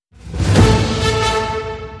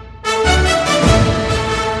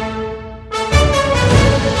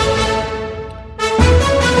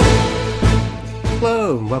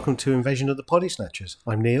welcome to Invasion of the Body Snatchers.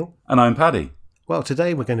 I'm Neil. And I'm Paddy. Well,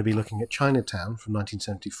 today we're going to be looking at Chinatown from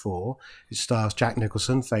 1974. It stars Jack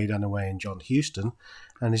Nicholson, Faye Dunaway and John Huston,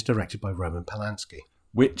 and is directed by Roman Polanski.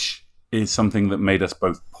 Which is something that made us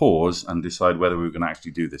both pause and decide whether we were going to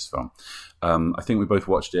actually do this film. I think we both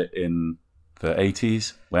watched it in the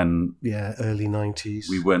 80s when... Yeah, early 90s.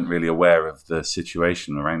 We weren't really aware of the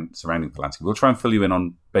situation surrounding Polanski. We'll try and fill you in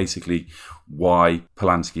on basically why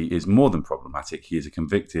Polanski is more than problematic. He is a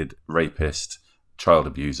convicted rapist, child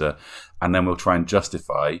abuser, and then we'll try and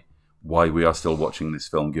justify why we are still watching this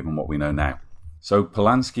film given what we know now. So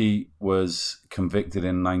Polanski was convicted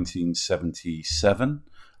in 1977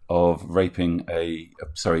 of molesting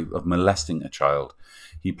a child.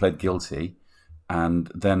 He pled guilty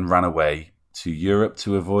and then ran away to Europe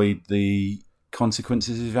to avoid the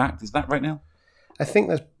consequences of his act. Is that right, Neil? I think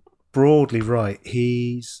that's broadly right.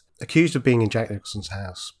 He's accused of being in Jack Nicholson's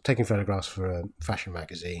house, taking photographs for a fashion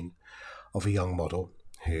magazine of a young model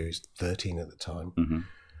who's 13 at the time.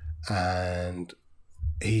 Mm-hmm. And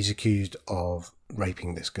he's accused of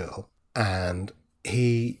raping this girl. And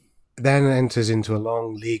he then enters into a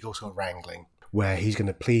long legal sort of wrangling where he's going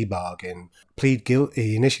to plead guilty.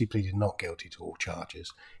 He initially pleaded not guilty to all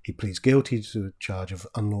charges. He pleads guilty to a charge of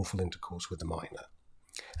unlawful intercourse with a minor.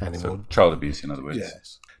 And so child abuse, in other words.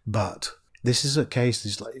 Yes. But this is a case,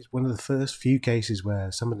 it's one of the first few cases where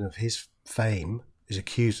someone of his fame is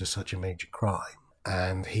accused of such a major crime.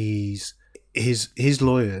 And his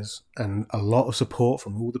lawyers and a lot of support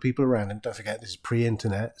from all the people around him. Don't forget, this is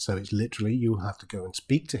pre-internet, so it's literally you'll have to go and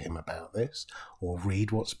speak to him about this or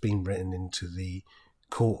read what's been written into the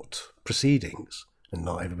court proceedings, and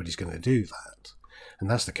not everybody's going to do that. And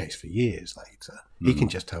that's the case for years later. Mm-hmm. He can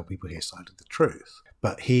just tell people his side of the truth.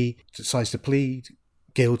 But he decides to plead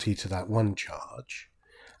guilty to that one charge.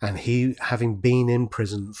 And he, having been in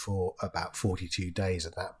prison for about 42 days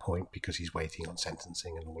at that point, because he's waiting on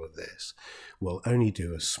sentencing and all of this, will only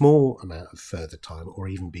do a small amount of further time or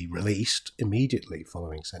even be released immediately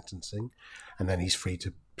following sentencing. And then he's free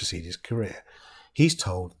to proceed his career. He's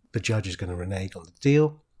told the judge is going to renege on the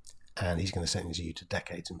deal and he's going to sentence you to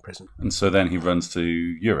decades in prison. And so then he runs to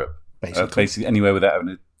Europe, basically anywhere without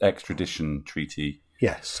an extradition treaty.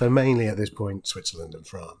 Yes, so mainly at this point, Switzerland and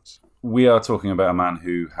France. We are talking about a man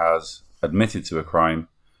who has admitted to a crime,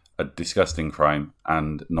 a disgusting crime,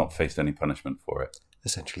 and not faced any punishment for it.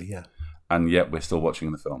 Essentially, yeah. And yet we're still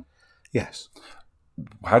watching the film. Yes.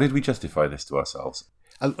 How did we justify this to ourselves?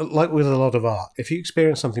 Like with a lot of art, if you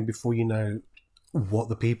experience something before you know what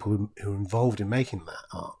the people who are involved in making that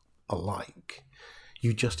art are like,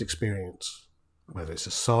 you just experience, whether it's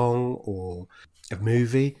a song or a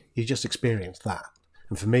movie, you just experience that.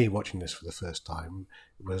 And for me, watching this for the first time,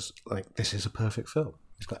 it was like, this is a perfect film.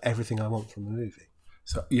 It's got everything I want from the movie.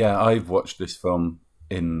 So, yeah, I've watched this film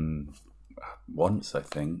once, I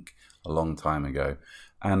think, a long time ago.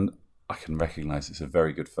 And I can recognise it's a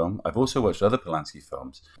very good film. I've also watched other Polanski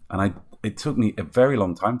films. And it took me a very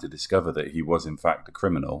long time to discover that he was, in fact, a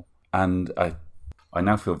criminal. And I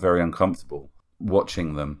now feel very uncomfortable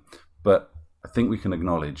watching them. But I think we can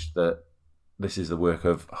acknowledge that this is the work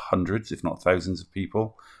of hundreds, if not thousands of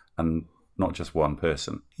people, and not just one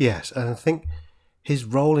person. Yes, and I think his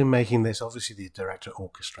role in making this, obviously the director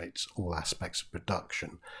orchestrates all aspects of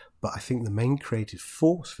production, but I think the main creative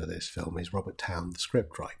force for this film is Robert Towne, the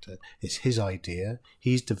scriptwriter. It's his idea.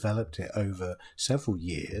 He's developed it over several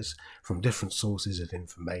years from different sources of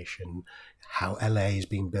information, how LA is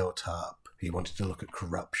being built up. He wanted to look at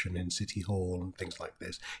corruption in City Hall and things like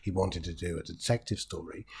this. He wanted to do a detective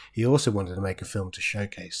story. He also wanted to make a film to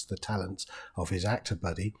showcase the talents of his actor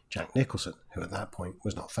buddy, Jack Nicholson, who at that point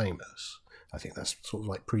was not famous. I think that's sort of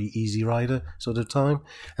like pre-Easy Rider sort of time.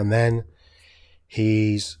 And then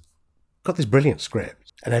he's got this brilliant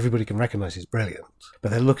script, and everybody can recognise he's brilliant. But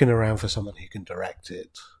they're looking around for someone who can direct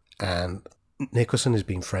it. And Nicholson has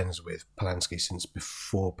been friends with Polanski since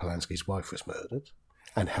before Polanski's wife was murdered,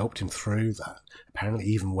 and helped him through that. Apparently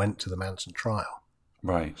even went to the Manson trial.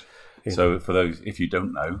 Right. So for those, if you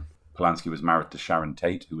don't know, Polanski was married to Sharon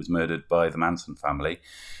Tate, who was murdered by the Manson family.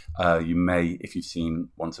 You may, if you've seen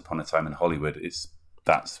Once Upon a Time in Hollywood,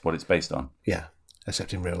 that's what it's based on. Yeah,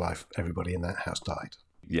 except in real life, everybody in that house died.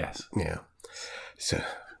 Yes. Yeah. So,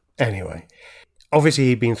 anyway, obviously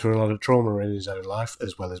he'd been through a lot of trauma in his own life,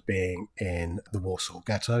 as well as being in the Warsaw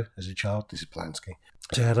Ghetto as a child. This is Polanski.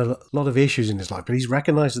 So he had a lot of issues in his life, but he's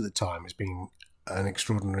recognised at the time as being an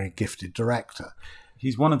extraordinarily gifted director.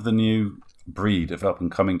 He's one of the new breed of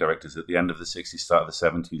up-and-coming directors at the end of the 60s, start of the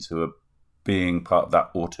 70s, who are being part of that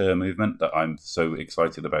auteur movement that I'm so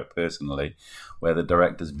excited about personally, where the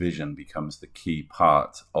director's vision becomes the key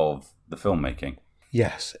part of the filmmaking.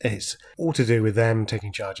 Yes, it's all to do with them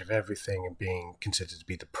taking charge of everything and being considered to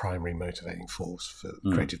be the primary motivating force for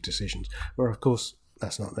creative decisions, where, of course,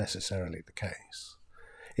 that's not necessarily the case.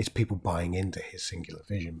 It's people buying into his singular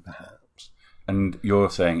vision, perhaps. And you're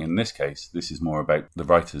saying in this case, this is more about the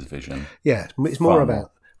writer's vision. Yeah, it's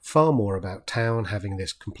far more about Town having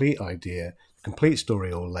this complete idea, complete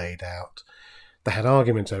story all laid out. They had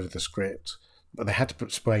arguments over the script, but they had to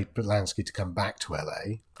persuade Polanski to come back to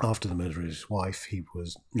LA. After the murder of his wife, he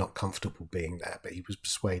was not comfortable being there, but he was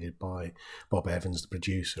persuaded by Bob Evans, the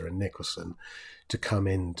producer, and Nicholson to come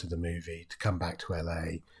into the movie, to come back to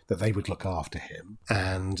LA, that they would look after him.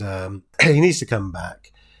 And he needs to come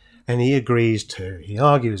back. And he agrees to. He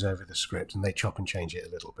argues over the script, and they chop and change it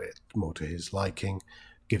a little bit more to his liking,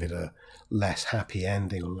 give it a less happy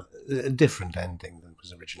ending, or a different ending than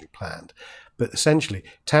was originally planned. But essentially,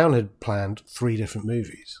 Town had planned 3 different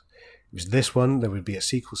movies. It was this one, there would be a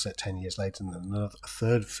sequel set 10 years later, and a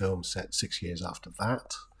third film set 6 years after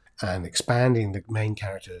that, and expanding the main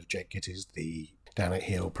character of Jake Gittes, the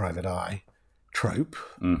down-at-heel private eye trope.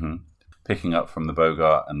 Mm-hmm. Picking up from the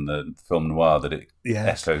Bogart and the film noir that it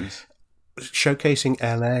echoes. Showcasing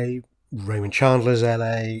LA, Raymond Chandler's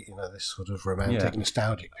LA, this sort of romantic,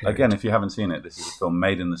 nostalgic period. Again, if you haven't seen it, this is a film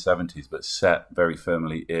made in the 70s, but set very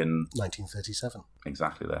firmly in 1937.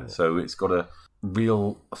 Exactly there. Yeah. So it's got a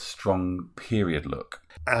real strong period look.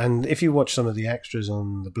 And if you watch some of the extras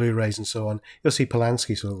on the Blu-rays and so on, you'll see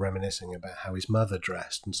Polanski sort of reminiscing about how his mother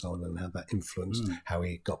dressed and so on, and how that influenced how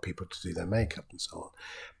he got people to do their makeup and so on.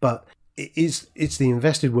 But it's the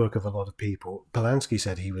invested work of a lot of people. Polanski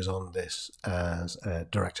said he was on this as a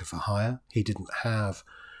director for hire. He didn't have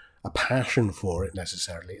a passion for it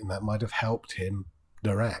necessarily, and that might have helped him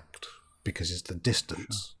direct because it's the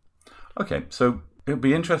distance. Sure. Okay, so it'll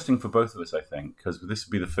be interesting for both of us, I think, because this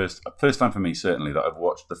will be the first time for me, certainly, that I've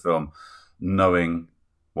watched the film knowing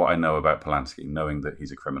what I know about Polanski, knowing that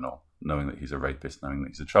he's a criminal, knowing that he's a rapist, knowing that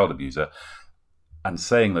he's a child abuser. And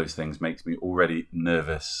saying those things makes me already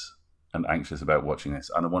nervous and anxious about watching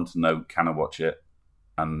this. And I want to know, can I watch it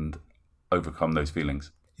and overcome those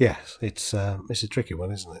feelings? Yes, it's a tricky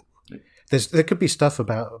one, isn't it? There could be stuff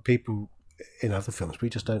about people in other films we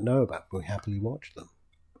just don't know about, but we happily watch them.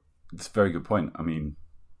 It's a very good point. I mean,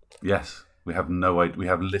 yes, we have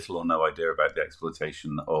little or no idea about the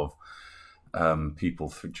exploitation of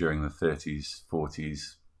people during the 30s,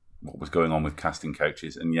 40s, what was going on with casting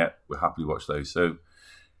couches, and yet we happily watch those. So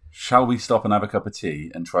shall we stop and have a cup of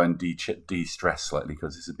tea and try and de-stress slightly,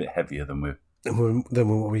 because it's a bit heavier than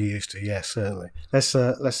what we used to? Yes, certainly. Let's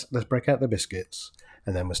break out the biscuits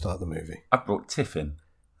and then we'll start the movie. I've brought Tiffin.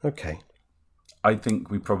 Okay. I think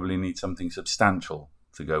we probably need something substantial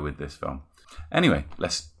to go with this film. Anyway,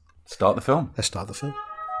 let's start the film.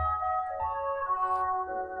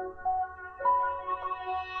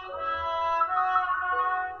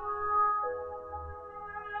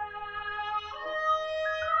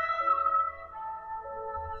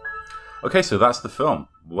 Okay, so that's the film.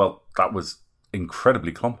 Well, that was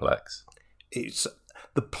incredibly complex.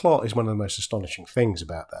 The plot is one of the most astonishing things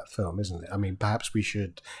about that film, isn't it? I mean, perhaps we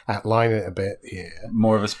should outline it a bit here.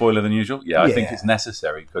 More of a spoiler than usual? Yeah, I think it's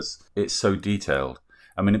necessary because it's so detailed.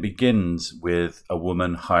 I mean, it begins with a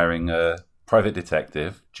woman hiring a private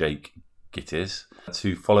detective, Jake Gittes,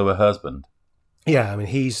 to follow her husband. Yeah, I mean,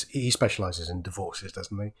 he specialises in divorces,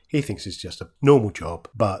 doesn't he? He thinks it's just a normal job,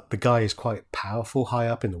 but the guy is quite powerful, high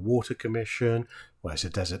up in the water commission. Well, it's a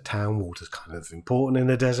desert town, water's kind of important in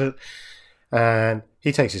the desert. And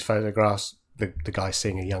he takes his photographs, the guy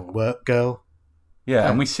seeing a young work girl. Yeah,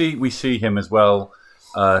 and we see him as well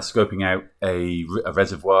scoping out a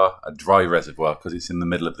reservoir, a dry reservoir, because it's in the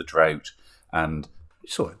middle of the drought. And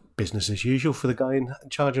sort of business as usual for the guy in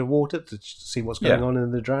charge of water to see what's going on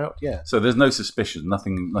in the drought. Yeah. So there's no suspicion,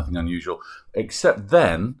 nothing unusual, except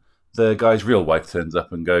then the guy's real wife turns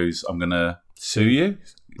up and goes, "I'm going to sue you."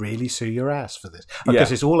 Really sue your ass for this?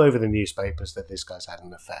 Because it's all over the newspapers that this guy's had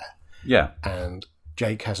an affair. Yeah. And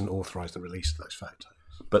Jake hasn't authorised the release of those photos.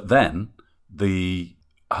 But then the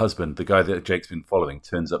husband, the guy that Jake's been following,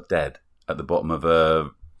 turns up dead at the bottom of a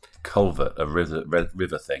culvert, a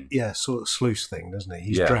river thing. Yeah, sort of sluice thing, doesn't he?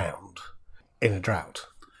 He's drowned in a drought.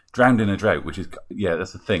 Drowned in a drought, which is,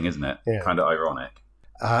 that's the thing, isn't it? Yeah. Kind of ironic.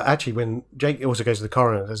 Actually, when Jake also goes to the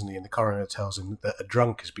coroner, doesn't he? And the coroner tells him that a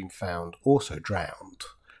drunk has been found, also drowned,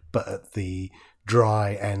 but at the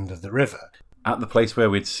dry end of the river. At the place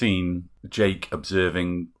where we'd seen Jake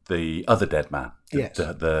observing the other dead man,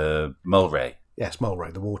 the Mulray. Yes,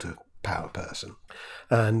 Mulray, the water power person.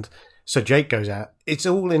 And so Jake goes out. It's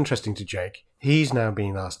all interesting to Jake. He's now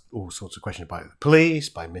being asked all sorts of questions by the police,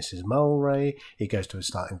 by Mrs. Mulray. He goes to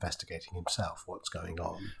start investigating himself what's going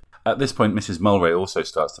on. At this point, Mrs. Mulray also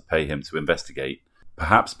starts to pay him to investigate,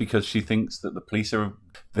 perhaps because she thinks that the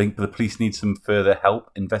police need some further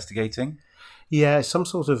help investigating. Yeah, it's some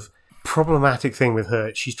sort of problematic thing with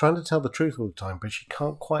her. She's trying to tell the truth all the time, but she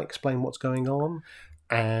can't quite explain what's going on,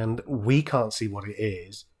 and we can't see what it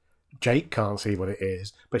is. Jake can't see what it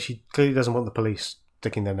is, but she clearly doesn't want the police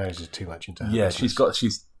sticking their noses too much into her. Yeah, business.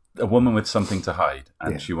 she's a woman with something to hide,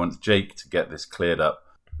 and she wants Jake to get this cleared up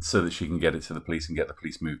so that she can get it to the police and get the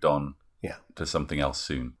police moved on to something else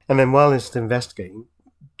soon. And then while it's investigating,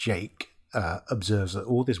 Jake observes that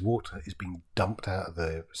all this water is being dumped out of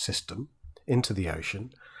the system into the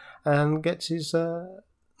ocean, and gets his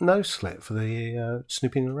nose slit for the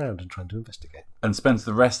snooping around and trying to investigate. And spends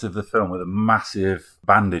the rest of the film with a massive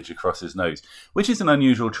bandage across his nose, which is an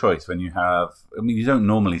unusual choice when you have... I mean, you don't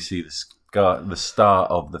normally see the star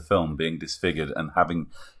of the film being disfigured and having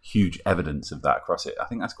huge evidence of that across it. I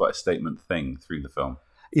think that's quite a statement thing through the film.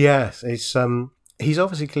 Yes, it's he's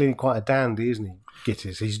obviously clearly quite a dandy, isn't he,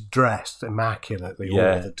 Gittes? He's dressed immaculately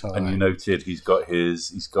all the time. And you noted he's got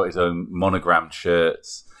his own monogrammed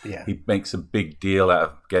shirts. Yeah. He makes a big deal out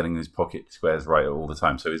of getting his pocket squares right all the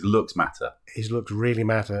time, so his looks matter. His looks really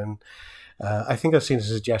matter, and I think I've seen a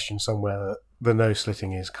suggestion somewhere that the nose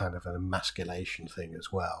slitting is kind of an emasculation thing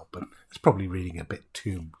as well, but it's probably reading a bit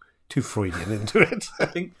too Freudian into it. I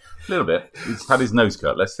think a little bit. He's had his nose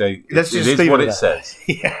cut. Let's say it just is what it that. says.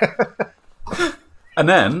 Yeah. And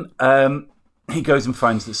then he goes and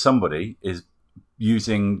finds that somebody is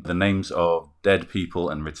using the names of dead people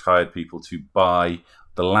and retired people to buy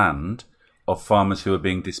the land of farmers who are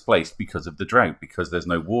being displaced because of the drought, because there's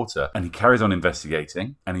no water. And he carries on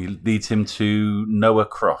investigating, and he leads him to Noah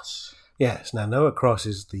Cross. Yes, now Noah Cross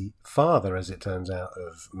is the father, as it turns out,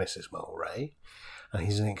 of Mrs. Mulray, and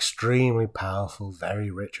he's an extremely powerful,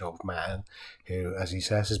 very rich old man who, as he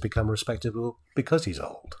says, has become respectable because he's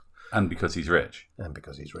old. And because he's rich. And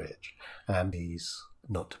because he's rich. And he's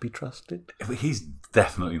not to be trusted. He's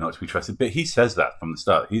definitely not to be trusted, but he says that from the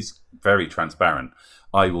start. He's very transparent.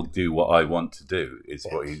 I will do what I want to do, is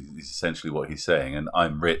essentially what he's saying, and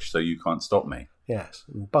I'm rich, so you can't stop me. Yes.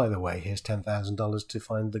 And by the way, here's $10,000 to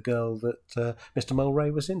find the girl that Mr.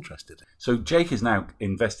 Mulray was interested in. So Jake is now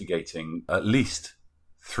investigating at least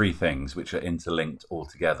 3 things which are interlinked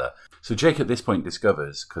altogether. So Jake at this point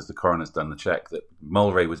discovers, because the coroner's done the check, that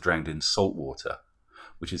Mulray was drowned in salt water,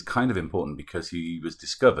 which is kind of important because he was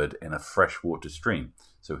discovered in a freshwater stream.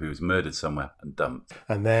 So he was murdered somewhere and dumped.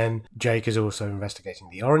 And then Jake is also investigating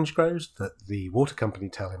the orange groves that the water company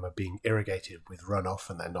tell him are being irrigated with runoff,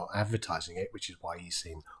 and they're not advertising it, which is why he's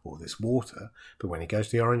seen all this water. But when he goes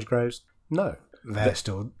to the orange groves, no, they're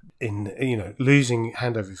still losing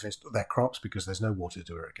hand over fist their crops because there's no water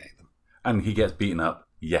to irrigate them. And he gets beaten up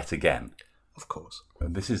yet again. Of course.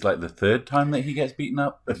 And this is like the 3rd time that he gets beaten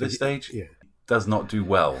up at this stage. Yeah. Does not do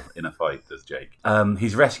well in a fight, does Jake.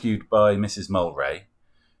 He's rescued by Mrs. Mulray,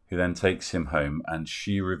 who then takes him home, and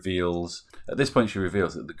at this point she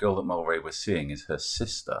reveals that the girl that Mulray was seeing is her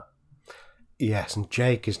sister. Yes, and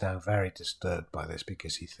Jake is now very disturbed by this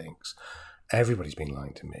because he thinks, everybody's been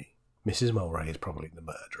lying to me. Mrs. Mulray is probably the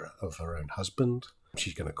murderer of her own husband.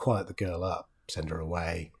 She's going to quiet the girl up, send her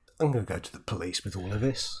away. I'm going to go to the police with all of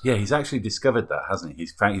this. Yeah, he's actually discovered that, hasn't he?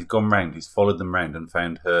 He's gone round, he's followed them round and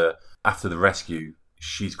found her after the rescue.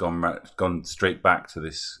 She's gone straight back to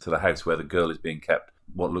the house where the girl is being kept,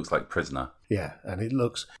 what looks like prisoner. Yeah, and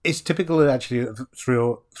it's typical actually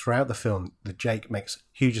throughout the film that Jake makes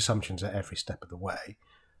huge assumptions at every step of the way.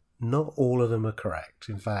 Not all of them are correct.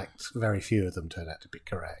 In fact, very few of them turn out to be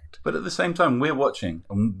correct. But at the same time, we're watching,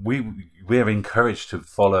 and we're encouraged to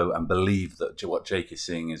follow and believe that what Jake is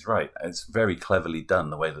seeing is right. It's very cleverly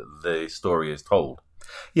done, the way that the story is told.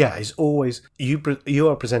 Yeah, it's always, you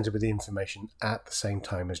are presented with the information at the same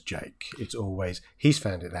time as Jake. It's always, he's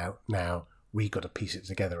found it out, now we got to piece it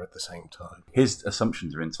together at the same time. His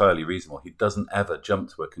assumptions are entirely reasonable. He doesn't ever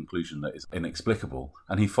jump to a conclusion that is inexplicable,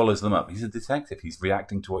 and he follows them up. He's a detective. He's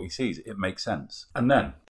reacting to what he sees. It makes sense. And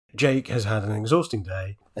then Jake has had an exhausting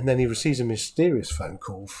day, and then he receives a mysterious phone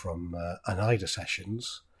call from Ida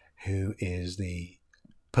Sessions, who is the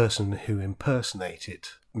person who impersonated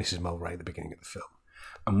Mrs. Mulray at the beginning of the film.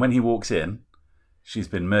 And when he walks in, she's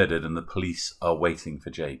been murdered, and the police are waiting for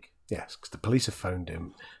Jake. Yes, because the police have phoned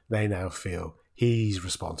him. They now feel he's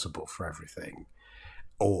responsible for everything,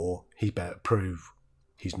 or he better prove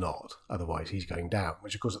he's not. Otherwise, he's going down,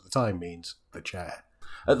 which, of course, at the time means the chair.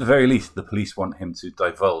 At the very least, the police want him to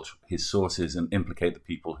divulge his sources and implicate the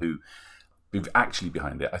people who actually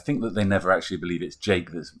behind it. I think that they never actually believe it's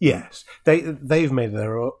Jake that's... Yes. They've made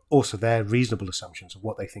their reasonable assumptions of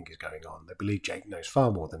what they think is going on. They believe Jake knows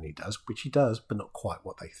far more than he does, which he does, but not quite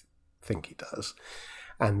what they think he does.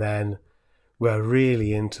 And then we're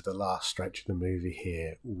really into the last stretch of the movie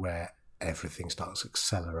here where everything starts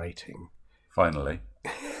accelerating. Finally.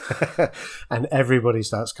 And everybody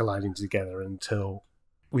starts colliding together until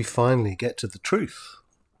we finally get to the truth.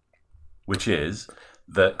 Which is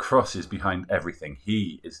that Cross is behind everything.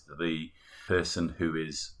 He is the person who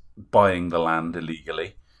is buying the land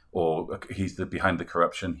illegally, or he's behind the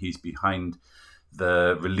corruption. He's behind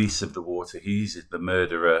the release of the water. He's the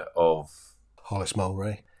murderer of Hollis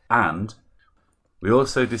Mulray. And we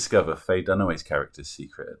also discover Faye Dunaway's character's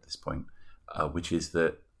secret at this point, which is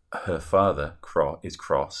that her father is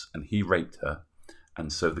Cross, and he raped her.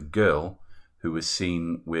 And so the girl who was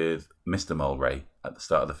seen with Mr. Mulray at the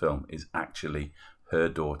start of the film is actually her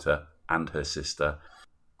daughter and her sister,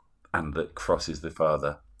 and that Cross is the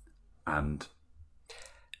father. And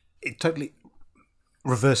it totally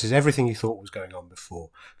reverses everything you thought was going on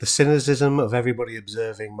before. The cynicism of everybody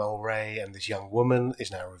observing Mulray and this young woman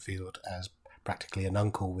is now revealed as practically an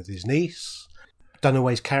uncle with his niece.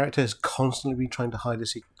 Dunaway's character has constantly been trying to hide a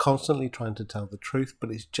secret, constantly trying to tell the truth,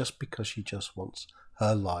 but it's just because she just wants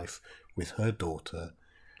her life with her daughter.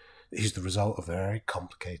 Is the result of a very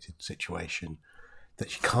complicated situation that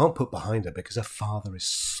she can't put behind her because her father is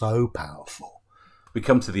so powerful. We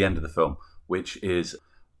come to the end of the film, which is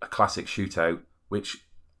a classic shootout, which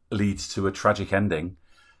leads to a tragic ending,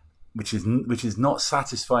 which is not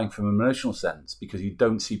satisfying from an emotional sense because you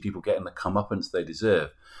don't see people getting the comeuppance they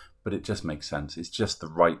deserve, but it just makes sense. It's just the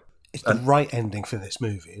right... It's the right ending for this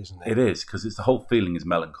movie, isn't it? It is, because the whole feeling is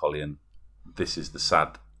melancholy, and this is the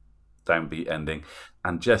sad, downbeat ending.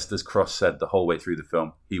 And just as Cross said the whole way through the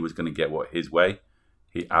film, he was going to get his way.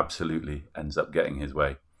 He absolutely ends up getting his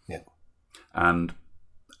way. Yeah. And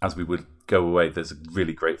as we would go away, there's a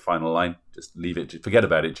really great final line. Just leave it. Forget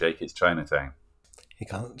about it, Jake. It's Chinatown. You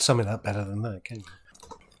can't sum it up better than that, can you?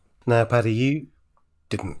 Now, Paddy, you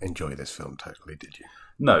didn't enjoy this film totally, did you?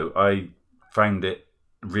 No, I found it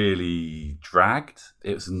really dragged.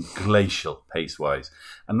 It was glacial pace-wise.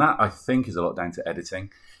 And that, I think, is a lot down to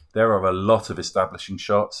editing. There are a lot of establishing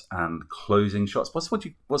shots and closing shots. What's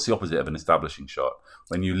the opposite of an establishing shot?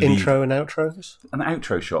 When you leave intro and outros? An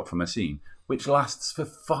outro shot from a scene, which lasts for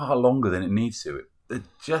far longer than it needs to. It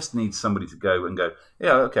just needs somebody to go,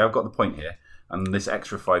 yeah, okay, I've got the point here. And this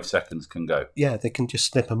extra 5 seconds can go. Yeah, they can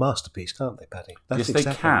just snip a masterpiece, can't they, Paddy? Yes, they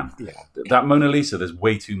can. Yeah. That Mona Lisa, there's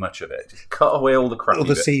way too much of it. Just cut away all the crap. All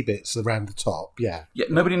the C bits around the top, yeah. Yeah,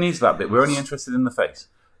 nobody needs that bit. We're only interested in the face.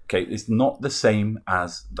 Okay, it's not the same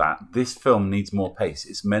as that. This film needs more pace.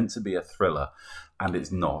 It's meant to be a thriller, and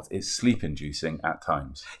it's not. It's sleep-inducing at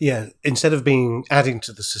times. Yeah, instead of adding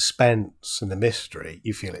to the suspense and the mystery,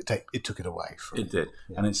 you feel it took it away from it. It did.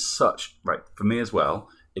 Yeah. And it's for me as well,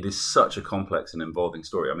 it is such a complex and involving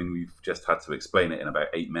story. I mean, we've just had to explain it in about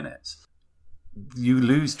 8 minutes. You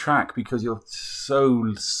lose track because you're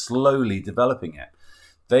so slowly developing it.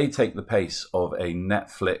 They take the pace of a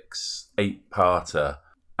Netflix 8-parter,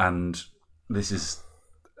 and this is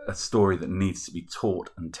a story that needs to be taut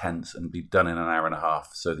and tense and be done in an hour and a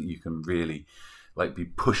half so that you can really be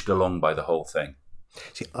pushed along by the whole thing.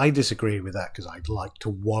 See, I disagree with that because I'd like to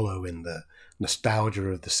wallow in the nostalgia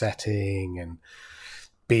of the setting and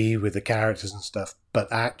be with the characters and stuff, but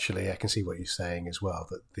actually I can see what you're saying as well,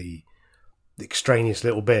 that the extraneous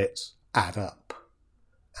little bits add up,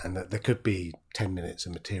 and that there could be 10 minutes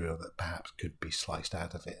of material that perhaps could be sliced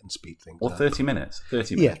out of it and speed things up. Or 30 minutes.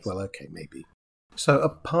 30 minutes. Yeah, well, okay, maybe. So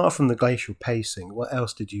apart from the glacial pacing, what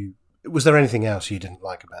else was there anything else you didn't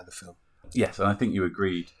like about the film? Yes, and I think you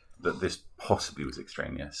agreed that this possibly was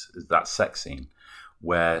extraneous, is that sex scene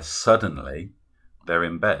where suddenly they're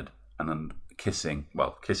in bed and then kissing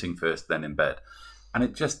first, then in bed. And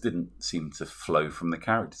it just didn't seem to flow from the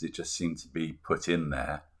characters. It just seemed to be put in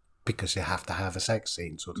there. Because you have to have a sex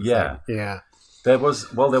scene sort of thing. Yeah. There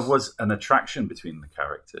was an attraction between the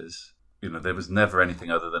characters. There was never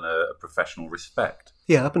anything other than a professional respect.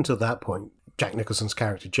 Yeah, up until that point, Jack Nicholson's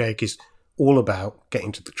character, Jake, is all about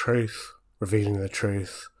getting to the truth, revealing the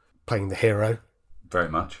truth, playing the hero. Very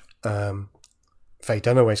much. Faye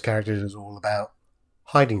Dunaway's character is all about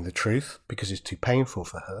hiding the truth because it's too painful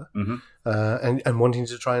for her, and wanting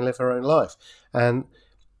to try and live her own life. And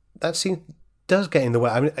that scene does get in the way.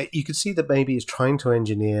 I mean, you could see that maybe he's trying to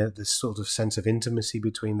engineer this sort of sense of intimacy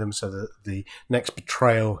between them so that the next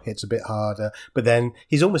betrayal hits a bit harder. But then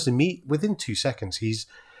he's almost within 2 seconds, he's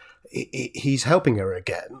helping her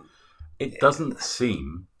again. It doesn't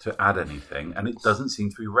seem to add anything, and it doesn't seem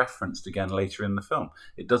to be referenced again later in the film.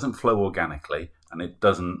 It doesn't flow organically, and it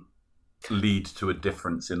doesn't lead to a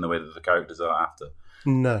difference in the way that the characters are after.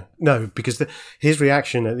 No, because his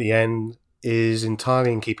reaction at the end is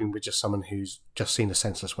entirely in keeping with just someone who's just seen a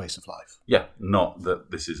senseless waste of life. Yeah, not that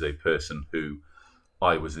this is a person who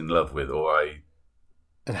I was in love with, or I...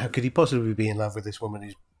 And how could he possibly be in love with this woman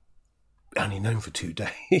who's only known for 2 days?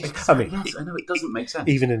 Exactly. Yes, I know, it doesn't make sense.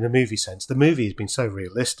 Even in the movie sense. The movie has been so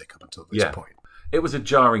realistic up until this point. It was a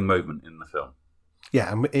jarring moment in the film.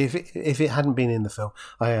 Yeah, and if it hadn't been in the film,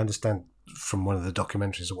 I understand from one of the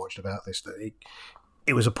documentaries I watched about this that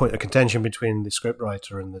it was a point of contention between the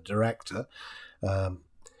scriptwriter and the director,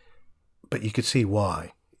 but you could see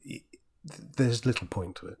why. There's little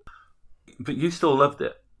point to it. But you still loved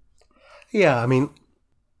it. Yeah, I mean,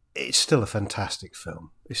 it's still a fantastic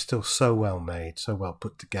film. It's still so well made, so well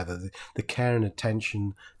put together. The care and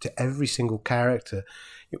attention to every single character,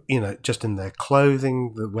 just in their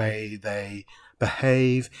clothing, the way they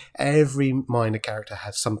behave. Every minor character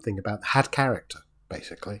had character,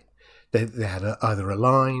 basically. They had either a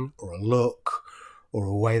line or a look or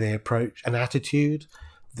a way they approach, an attitude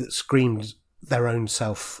that screamed their own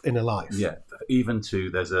self inner life. Yeah, even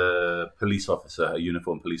there's a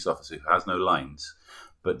uniformed police officer who has no lines,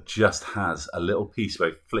 but just has a little piece where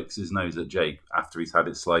he flicks his nose at Jake after he's had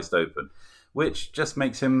it sliced open, which just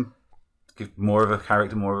makes him give more of a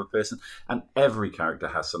character, more of a person. And every character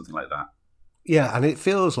has something like that. Yeah, and it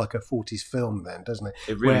feels like a 40s film then, doesn't it?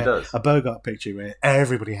 It really does. A Bogart picture where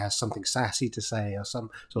everybody has something sassy to say or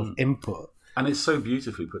some sort of input. And it's so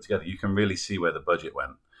beautifully put together. You can really see where the budget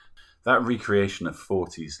went. That recreation of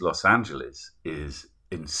 40s Los Angeles is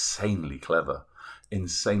insanely clever,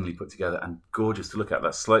 insanely put together, and gorgeous to look at.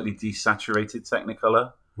 That slightly desaturated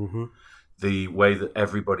Technicolor. Mm-hmm. The way that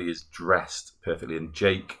everybody is dressed perfectly, and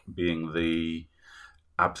Jake being the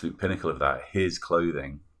absolute pinnacle of that, his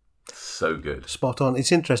clothing, so good. Spot on.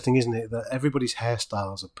 It's interesting, isn't it, that everybody's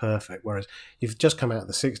hairstyles are perfect, whereas you've just come out of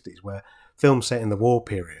the 60s where films set in the war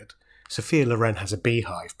period, Sophia Loren has a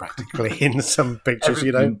beehive practically in some pictures,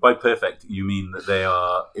 By perfect, you mean that they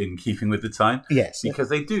are in keeping with the time? Yes. Because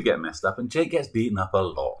they do get messed up, and Jake gets beaten up a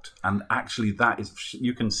lot. And actually,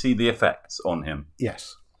 you can see the effects on him.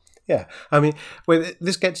 Yes. Yeah. I mean,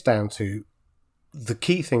 this gets down to the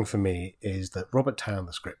key thing for me is that Robert Towne,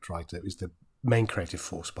 the scriptwriter, is the main creative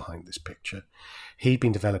force behind this picture. He'd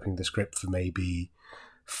been developing the script for maybe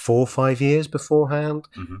 4 or 5 years beforehand,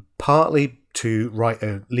 partly to write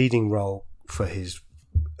a leading role for his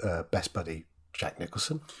best buddy, Jack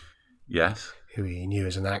Nicholson. Yes. Who he knew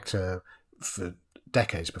as an actor for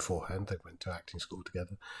decades beforehand. They went to acting school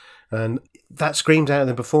together. And that screams out in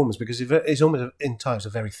the performance because it's almost in times a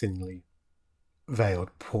very thinly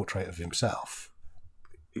veiled portrait of himself.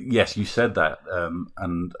 Yes, you said that,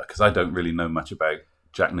 and because I don't really know much about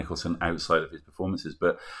Jack Nicholson outside of his performances,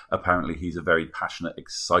 but apparently he's a very passionate,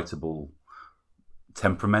 excitable,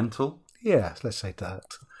 temperamental let's say that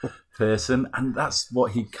person, and that's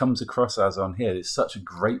what he comes across as on here. It's such a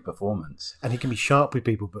great performance. And he can be sharp with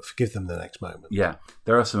people but forgive them the next moment. Yeah,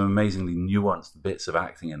 there are some amazingly nuanced bits of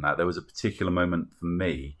acting in that. There was a particular moment for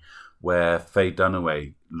me where Faye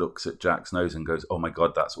Dunaway looks at Jack's nose and goes, "Oh my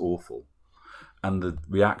God, that's awful." And the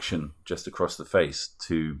reaction just across the face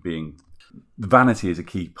to being... Vanity is a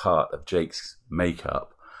key part of Jake's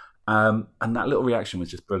makeup. And that little reaction was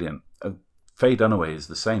just brilliant. Faye Dunaway is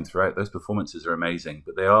the same throughout. Those performances are amazing,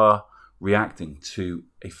 but they are reacting to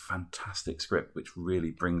a fantastic script, which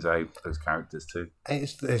really brings out those characters too.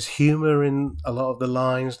 There's humour in a lot of the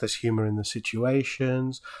lines. There's humour in the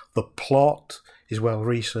situations. The plot is well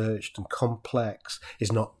researched and complex.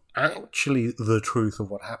 It's not actually the truth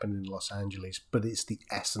of what happened in Los Angeles, but it's the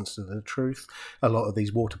essence of the truth. A lot of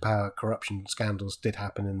these water power corruption scandals did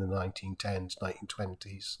happen in the 1910s,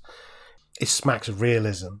 1920s. It smacks of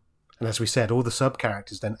realism. And as we said, all the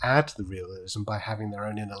sub-characters then add to the realism by having their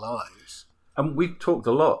own inner lives. And we've talked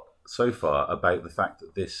a lot so far about the fact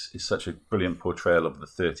that this is such a brilliant portrayal of the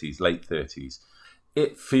 30s, late 30s.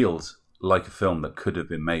 It feels like a film that could have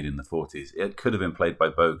been made in the 40s. It could have been played by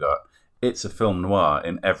Bogart. It's a film noir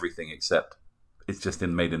in everything except it's just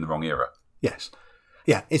been made in the wrong era. Yes.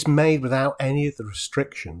 Yeah, it's made without any of the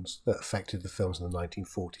restrictions that affected the films in the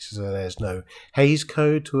 1940s. So there's no Hays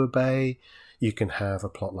Code to obey. You can have a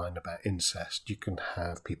plotline about incest. You can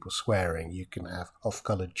have people swearing. You can have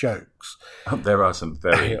off-colour jokes. There are some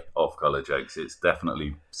very off-colour jokes. It's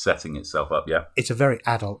definitely setting itself up, yeah. It's a very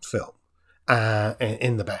adult film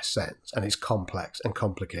in the best sense. And it's complex and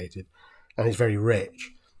complicated. And it's very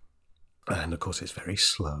rich. And, of course, it's very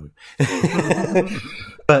slow.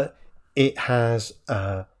 But it has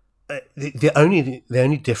a The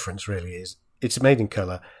only difference really is it's made in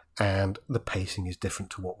colour, and the pacing is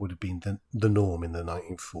different to what would have been the norm in the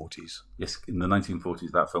 1940s. Yes, in the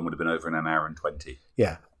 1940s, that film would have been over in an hour and 20.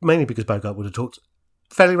 Yeah, mainly because Bogart would have talked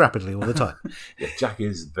fairly rapidly all the time. Yeah, Jack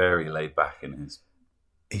is very laid back in his...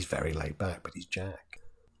 He's very laid back, but he's Jack.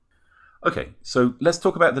 Okay, so let's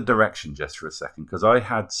talk about the direction just for a second, because I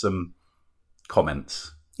had some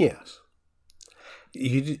comments. Yes.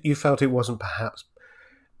 You felt it wasn't perhaps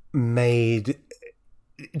made...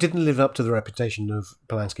 It didn't live up to the reputation of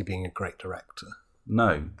Polanski being a great director.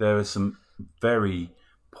 No, there are some very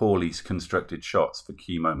poorly constructed shots for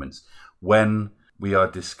key moments. When we are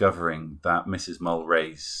discovering that Mrs.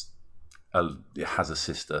 Mulray's has a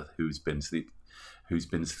sister who's been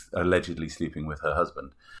allegedly sleeping with her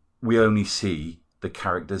husband, we only see the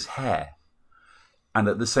character's hair, and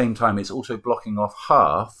at the same time, it's also blocking off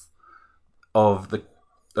half of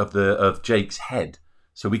Jake's head,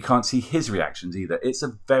 so we can't see his reactions either. It's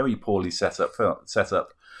a very poorly set up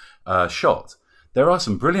shot. There are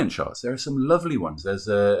some brilliant shots. There are some lovely ones. There's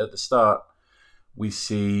at the start we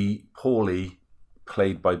see Paulie,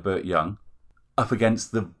 played by Burt Young, up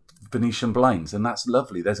against the Venetian blinds, and that's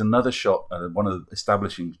lovely. There's another shot, one of the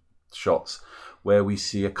establishing shots, where we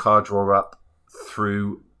see a car draw up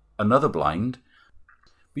through another blind.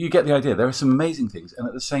 But you get the idea. There are some amazing things, and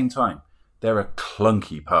at the same time, there are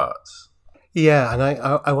clunky parts. Yeah, and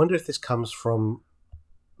I wonder if this comes from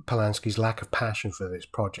Polanski's lack of passion for this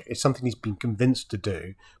project. It's something he's been convinced to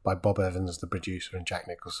do by Bob Evans, the producer, and Jack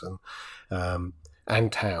Nicholson,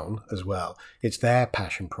 and Town as well. It's their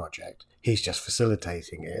passion project. He's just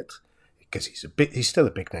facilitating it because he's still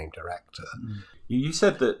a big name director. You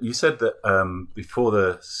said that before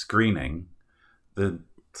the screening,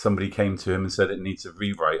 somebody came to him and said it needs a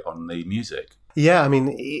rewrite on the music. Yeah, I mean,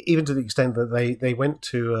 even to the extent that they went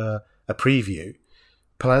to a preview.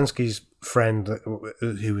 Polanski's friend,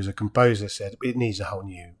 who was a composer, said it needs a whole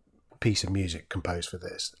new piece of music composed for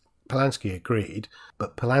this. Polanski agreed,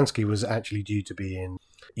 but Polanski was actually due to be in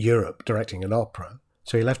Europe directing an opera,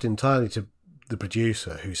 so he left it entirely to the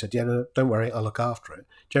producer, who said, yeah, no, don't worry, I'll look after it.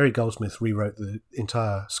 Jerry Goldsmith rewrote the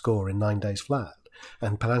entire score in 9 days flat,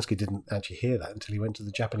 and Polanski didn't actually hear that until he went to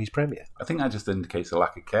the Japanese premiere. I think that just indicates a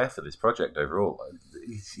lack of care for this project overall.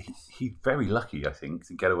 He's very lucky, I think,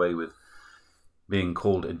 to get away with being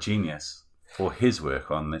called a genius for his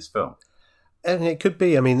work on this film. And it could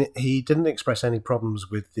be. I mean, he didn't express any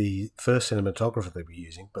problems with the first cinematographer they were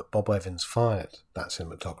using, but Bob Evans fired that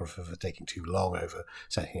cinematographer for taking too long over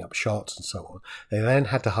setting up shots and so on. They then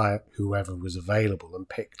had to hire whoever was available and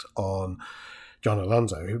picked on John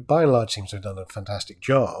Alonzo, who by and large seems to have done a fantastic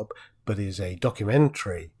job, but is a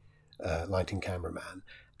documentary lighting cameraman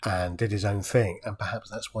and did his own thing. And perhaps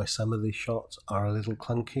that's why some of these shots are a little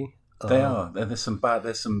clunky. They are. There's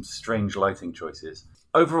some strange lighting choices.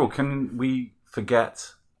 Overall, can we forget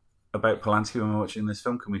about Polanski when we're watching this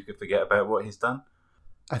film? Can we forget about what he's done?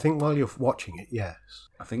 I think while you're watching it, yes.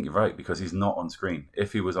 I think you're right, because he's not on screen.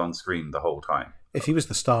 If he was on screen the whole time. If he was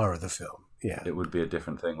the star of the film, yeah. It would be a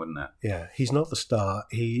different thing, wouldn't it? Yeah, he's not the star.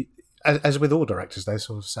 He, as with all directors, they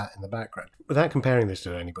sort of sat in the background. Without comparing this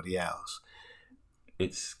to anybody else.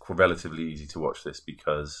 It's relatively easy to watch this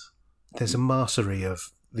because... There's a mastery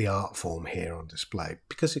of the art form here on display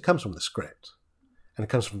because it comes from the script and it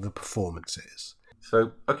comes from the performances.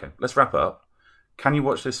 So, okay, let's wrap up. Can you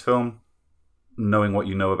watch this film knowing what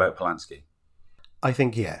you know about Polanski? I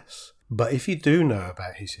think yes. But if you do know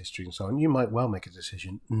about his history and so on, you might well make a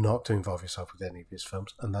decision not to involve yourself with any of his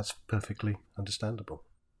films, and that's perfectly understandable.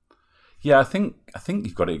 Yeah, I think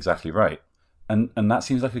you've got it exactly right. And that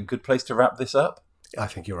seems like a good place to wrap this up. I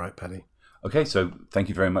think you're right, Paddy. Okay, so thank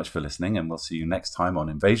you very much for listening, and we'll see you next time on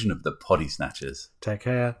Invasion of the Potty Snatchers. Take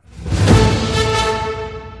care.